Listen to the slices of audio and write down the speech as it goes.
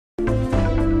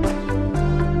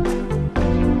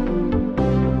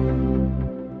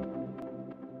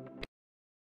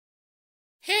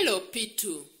Hello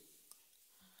P2.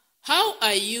 How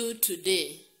are you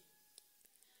today?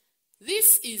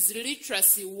 This is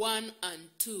Literacy 1 and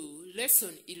 2,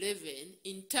 Lesson 11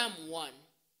 in Term 1.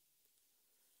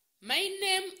 My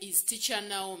name is Teacher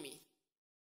Naomi.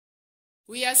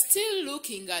 We are still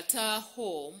looking at our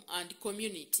home and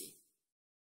community.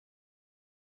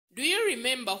 Do you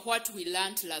remember what we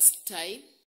learned last time?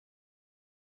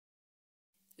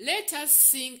 Let us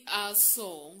sing our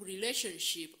song,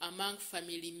 Relationship Among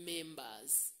Family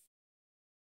Members.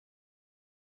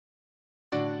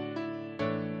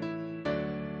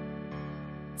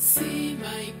 See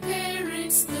my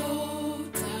parents'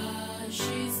 daughter,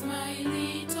 she's my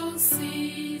little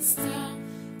sister.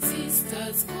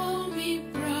 Sisters call me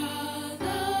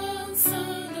brother,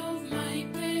 son of my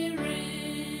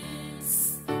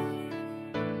parents.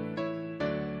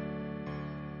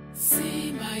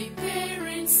 See my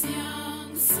parents'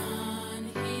 young son,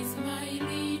 he's my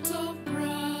little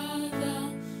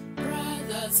brother.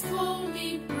 Brothers call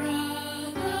me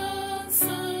brother,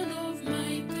 son of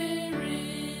my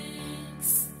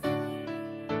parents.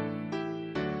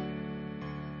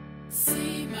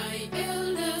 See my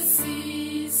elder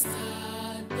sister,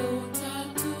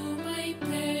 daughter to my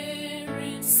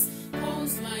parents,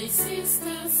 calls my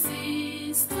sister,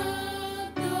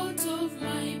 daughter of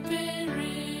my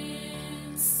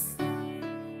parents.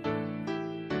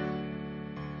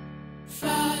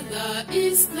 Father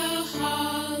is the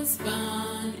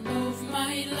husband of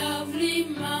my lovely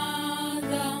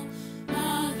mother.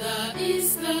 Mother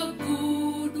is the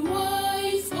good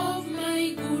wife of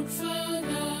my good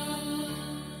father.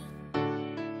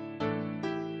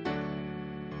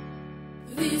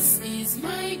 This is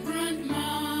my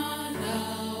grandmother,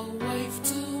 wife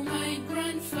to my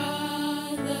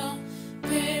grandfather,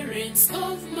 parents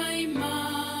of my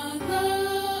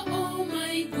mother, oh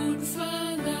my good father.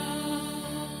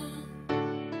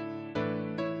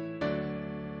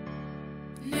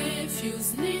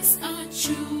 Nephews, nieces are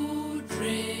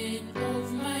children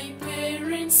of my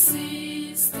parents'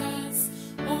 sisters,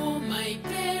 oh my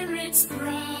parents'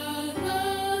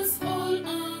 brothers, all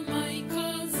are my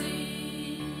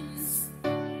cousins.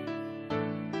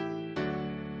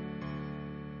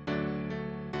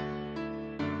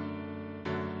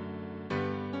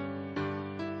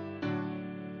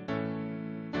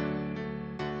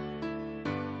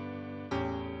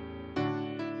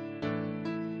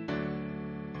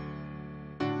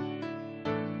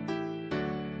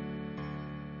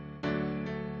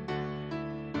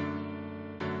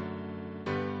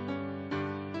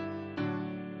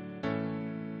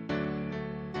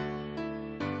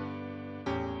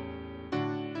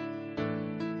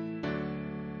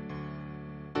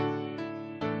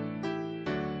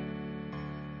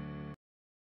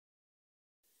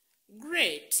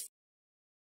 Great!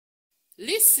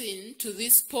 Listen to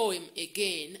this poem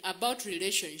again about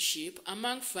relationship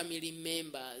among family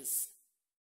members.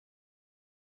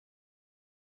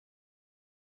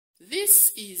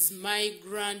 This is my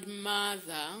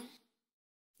grandmother,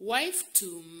 wife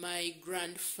to my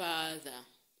grandfather,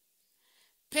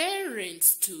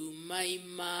 parents to my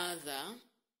mother,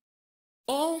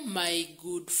 oh my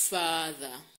good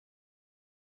father.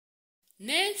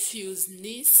 Nephews,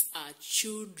 nieces are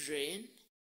children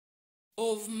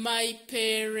of my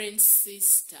parents'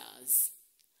 sisters.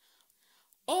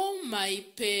 All my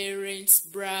parents'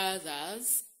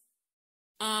 brothers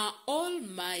are all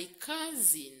my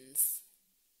cousins.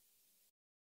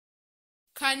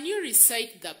 Can you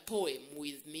recite the poem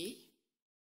with me?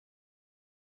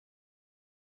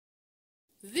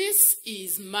 This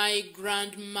is my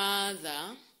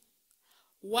grandmother,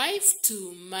 wife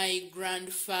to my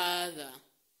grandfather,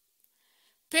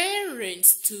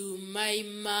 parents to my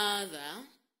mother,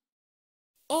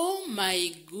 oh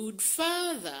my good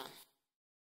father.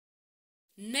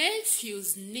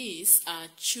 Nephews, nieces are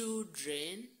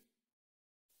children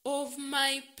of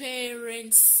my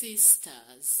parents'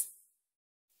 sisters.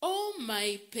 All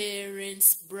my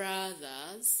parents'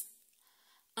 brothers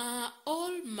are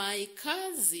all my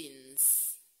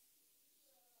cousins.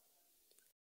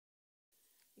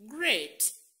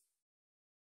 Great!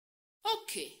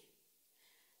 Okay,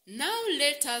 now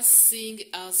let us sing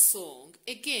our song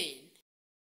again.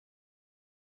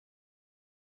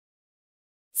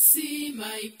 See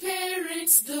my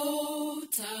parents'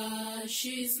 daughter,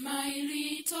 she's my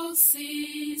little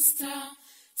sister.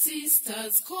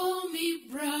 Sisters call me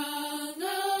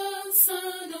brother,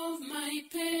 son of my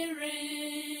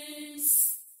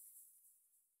parents.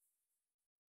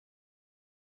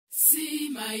 See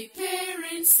my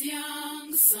parents'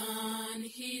 young son,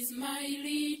 he's my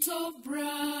little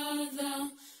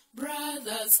brother.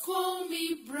 Brothers call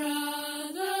me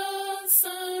brother,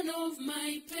 son of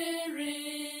my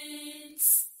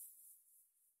parents.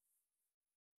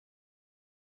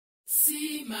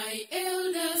 See my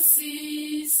elder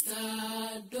sister,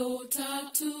 daughter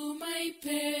to my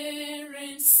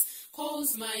parents,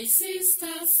 calls my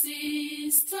sister,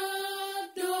 sister,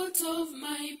 daughter of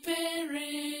my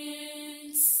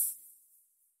parents.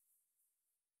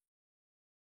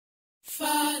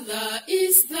 Father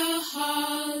is the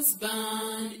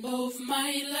husband of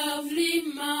my lovely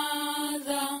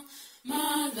mother.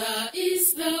 Mother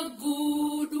is the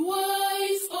good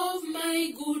wife of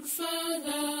my good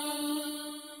father.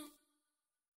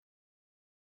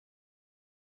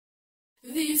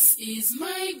 This is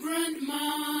my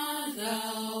grandmother,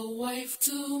 wife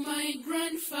to my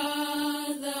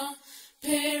grandfather,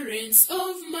 parents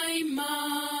of my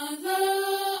mother,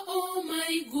 oh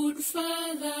my good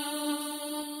father.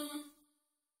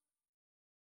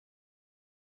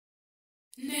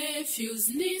 Nephews,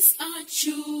 nieces are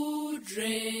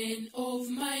children of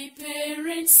my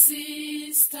parents'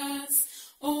 sisters,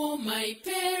 oh my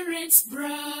parents'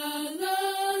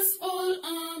 brothers, all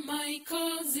are my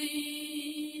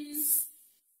cousins.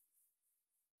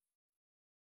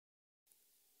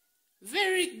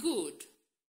 Very good.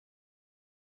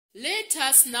 Let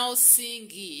us now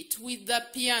sing it with the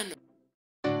piano.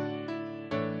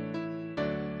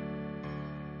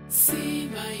 See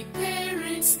my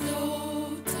parents'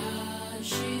 daughter,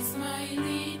 she's my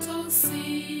little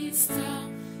sister.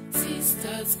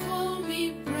 Sisters call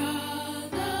me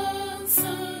brother,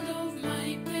 son of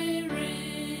my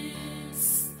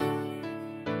parents.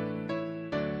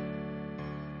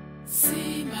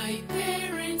 See my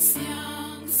parents'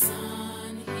 young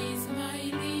son, he's my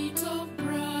little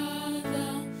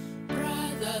brother.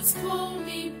 Brothers call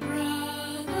me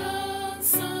brother,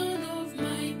 son of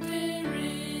my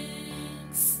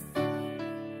parents.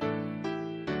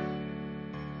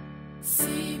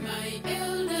 See my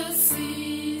elder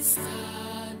sister,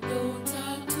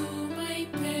 daughter to my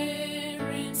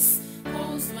parents,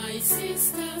 calls my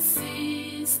sister,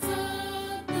 sister,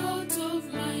 daughter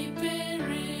of my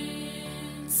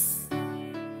parents.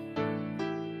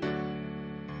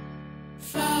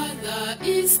 Father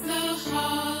is the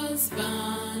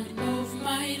husband of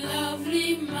my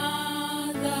lovely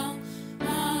mother.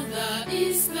 Mother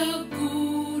is the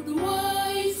good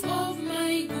wife of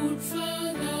my good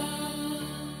father.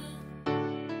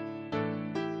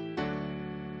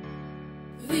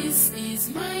 This is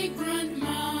my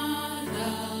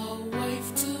grandmother,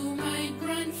 wife to my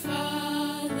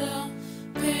grandfather,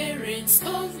 parents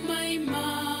of my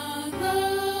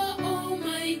mother, oh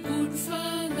my good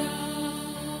father.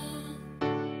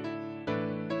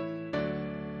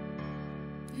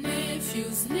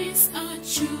 Nephews, nieces are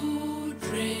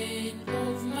children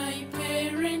of my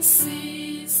parents'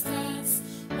 sisters,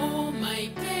 oh my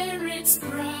parents'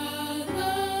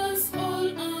 brothers, all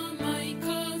are my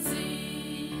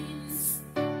cousins.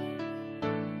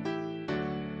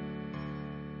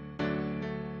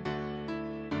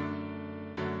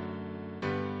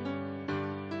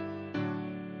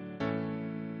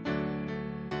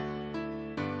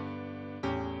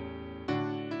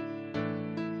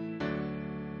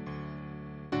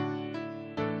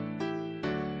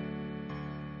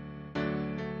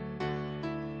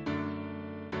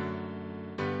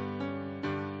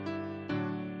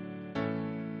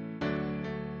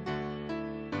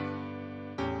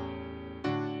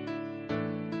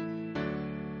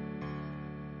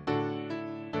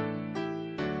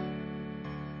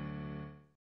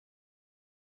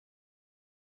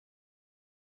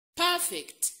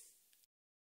 Perfect.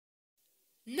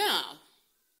 Now,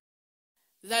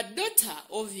 the daughter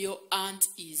of your aunt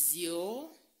is your ...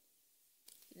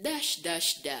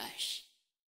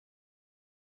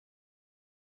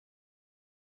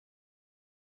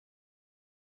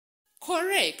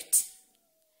 Correct.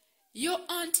 Your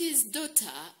auntie's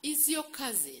daughter is your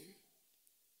cousin.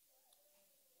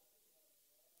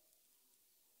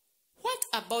 What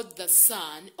about the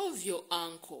son of your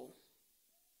uncle?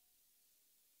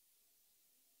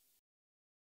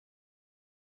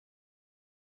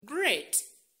 Great.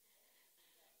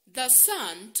 The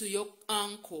son to your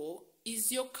uncle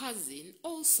is your cousin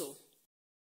also. ...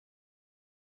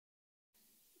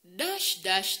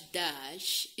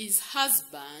 is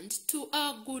husband to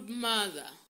a good mother.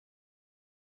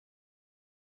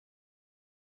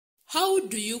 How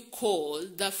do you call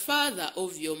the father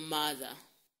of your mother?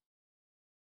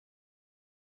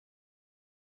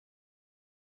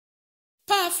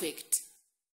 Perfect.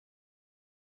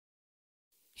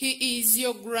 He is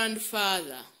your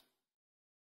grandfather.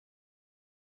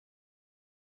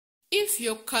 If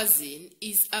your cousin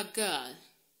is a girl,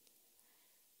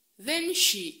 then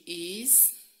she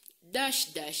is dash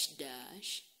dash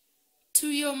dash to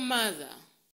your mother.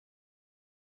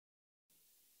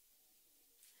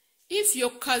 If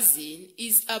your cousin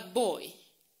is a boy,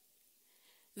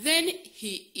 then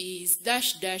he is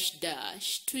dash dash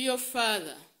dash to your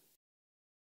father.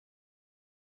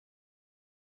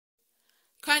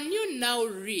 Can you now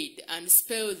read and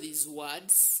spell these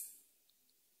words?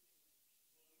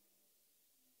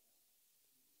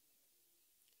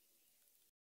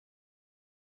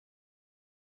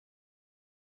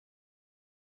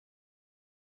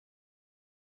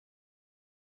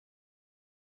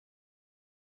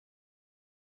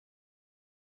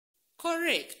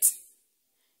 Correct.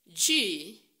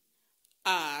 G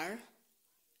R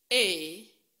A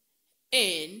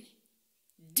N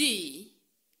D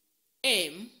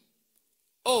M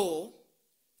O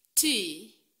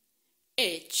T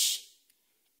H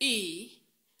E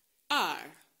R.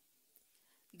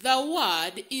 The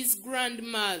word is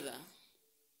grandmother.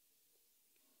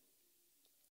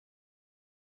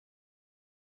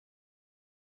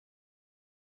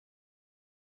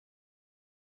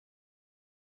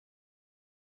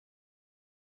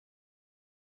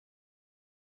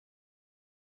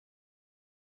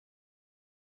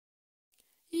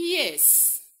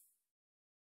 Yes.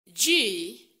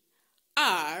 G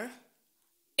R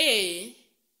A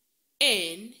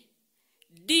N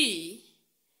D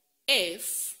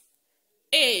F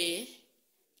A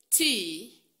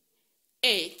T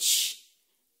H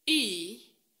E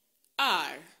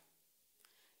R.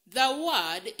 The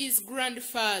word is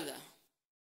grandfather.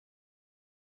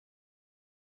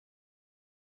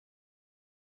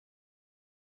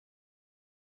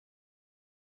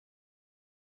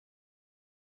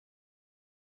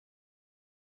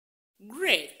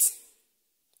 Great.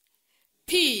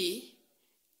 P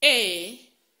A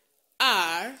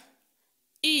R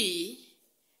E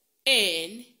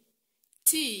N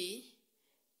T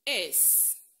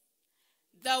S.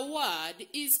 The word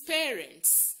is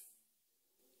parents.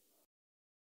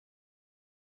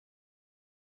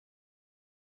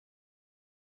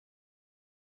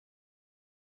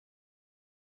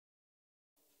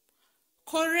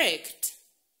 Correct.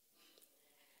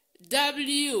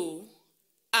 W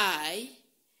I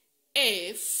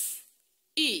F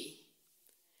E.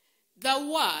 The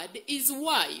word is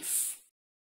wife.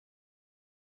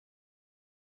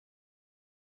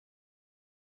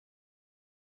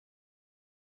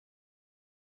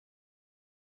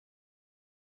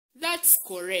 That's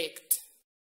correct.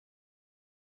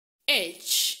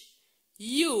 H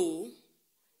U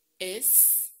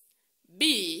S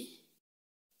B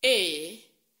A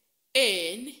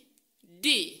N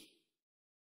D.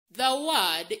 The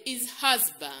word is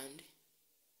husband.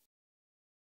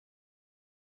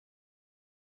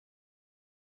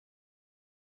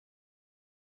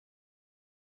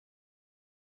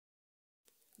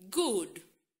 Good.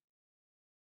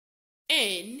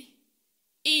 N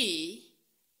E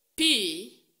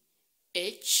P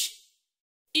H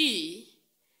E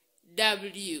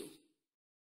W.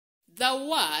 The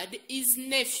word is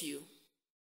nephew.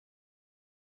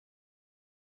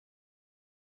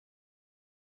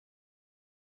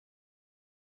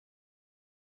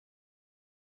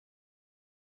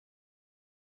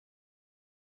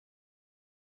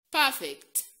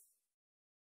 Perfect.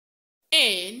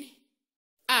 N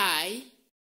I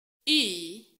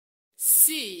E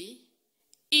C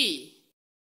E.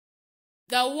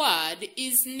 The word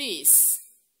is niece.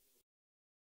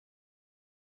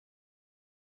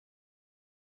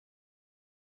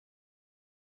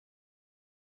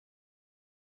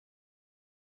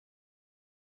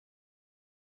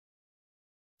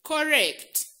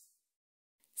 Correct.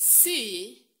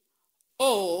 C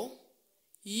O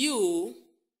U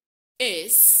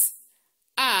S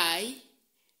I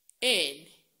N.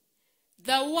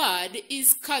 The word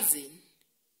is cousin.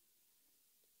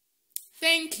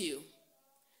 Thank you.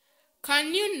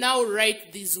 Can you now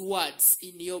write these words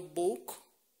in your book?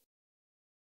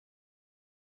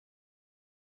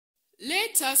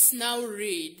 Let us now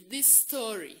read this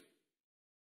story.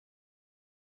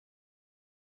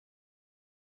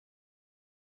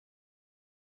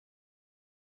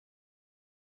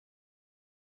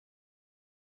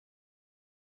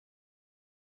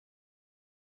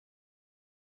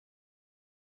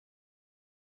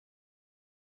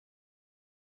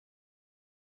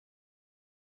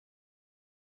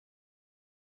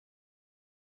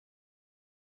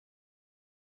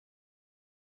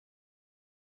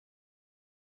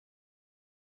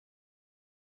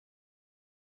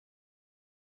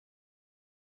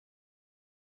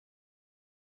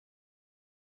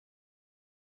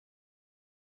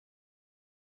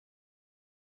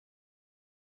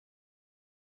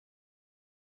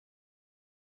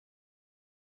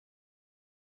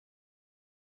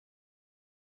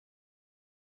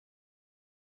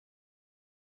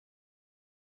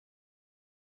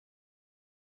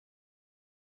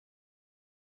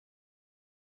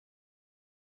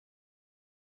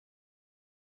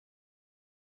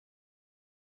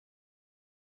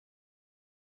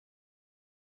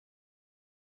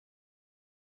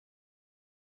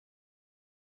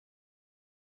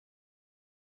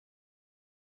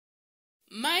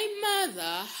 My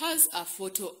mother has a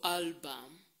photo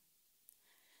album.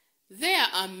 There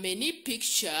are many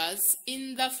pictures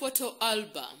in the photo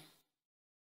album.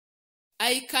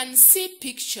 I can see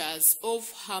pictures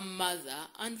of her mother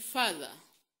and father.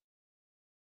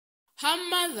 Her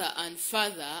mother and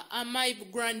father are my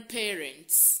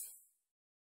grandparents.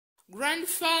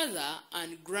 Grandfather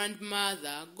and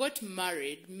grandmother got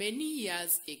married many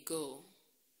years ago.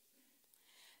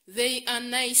 They are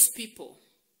nice people.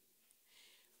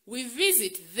 We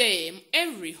visit them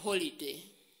every holiday.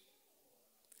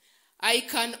 I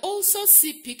can also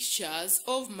see pictures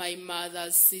of my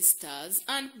mother's sisters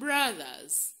and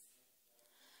brothers.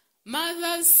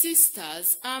 Mother's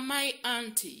sisters are my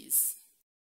aunties.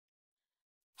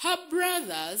 Her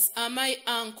brothers are my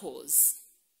uncles.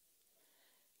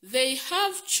 They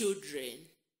have children.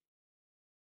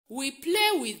 We play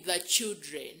with the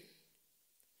children.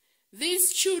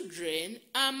 These children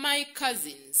are my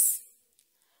cousins.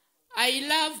 I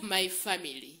love my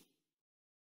family.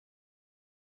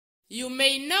 You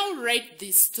may now write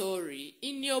this story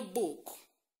in your book.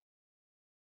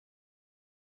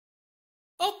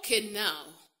 Okay, now,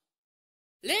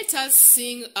 let us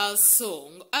sing our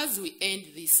song as we end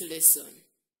this lesson.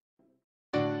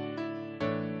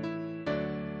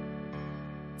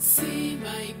 See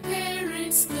my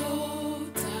parents'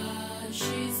 daughter,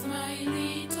 she's my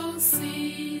little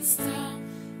sister.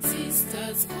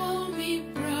 Sisters call me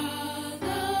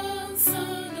brother,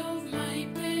 son of my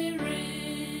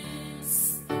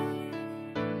parents.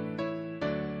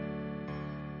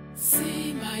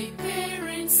 See my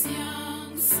parents'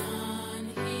 young son,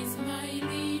 he's my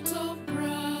little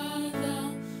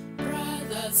brother.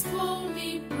 Brothers call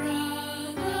me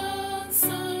brother,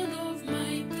 son of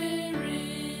my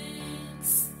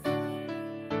parents.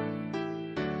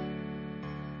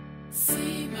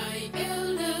 See my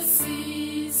elder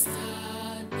sister,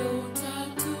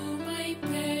 daughter to my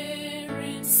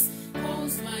parents,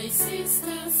 calls my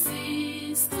sister,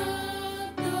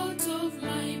 daughter of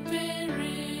my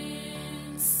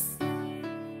parents.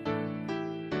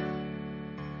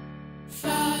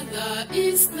 Father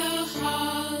is the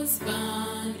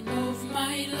husband of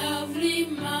my lovely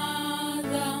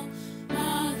mother.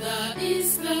 Mother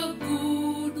is the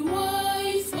good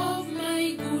wife of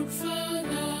my good father.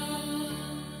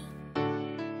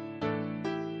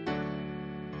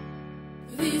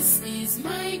 This is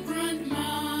my grandmother,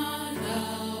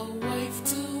 wife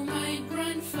to my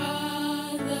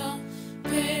grandfather,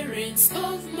 parents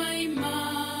of my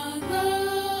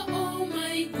mother, oh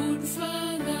my good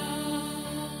father.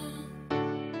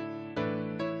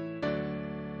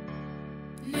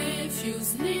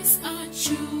 Nephews, nieces are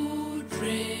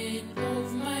children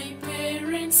of my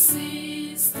parents'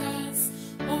 sisters,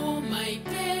 oh my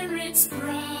parents'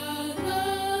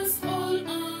 brothers, all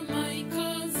are my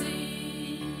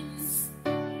cousins.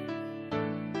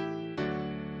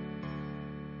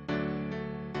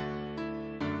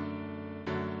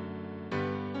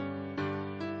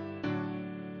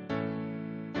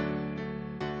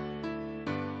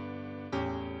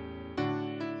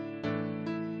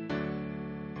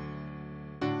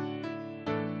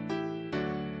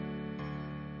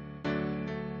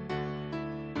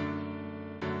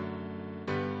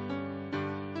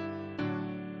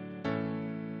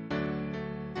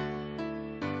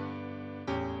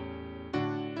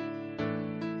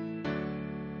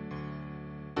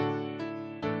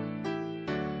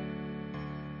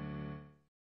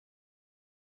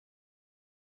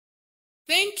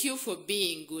 Thank you for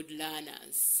being good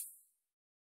learners.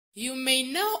 You may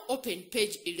now open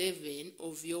page 11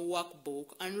 of your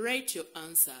workbook and write your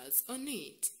answers on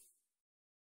it.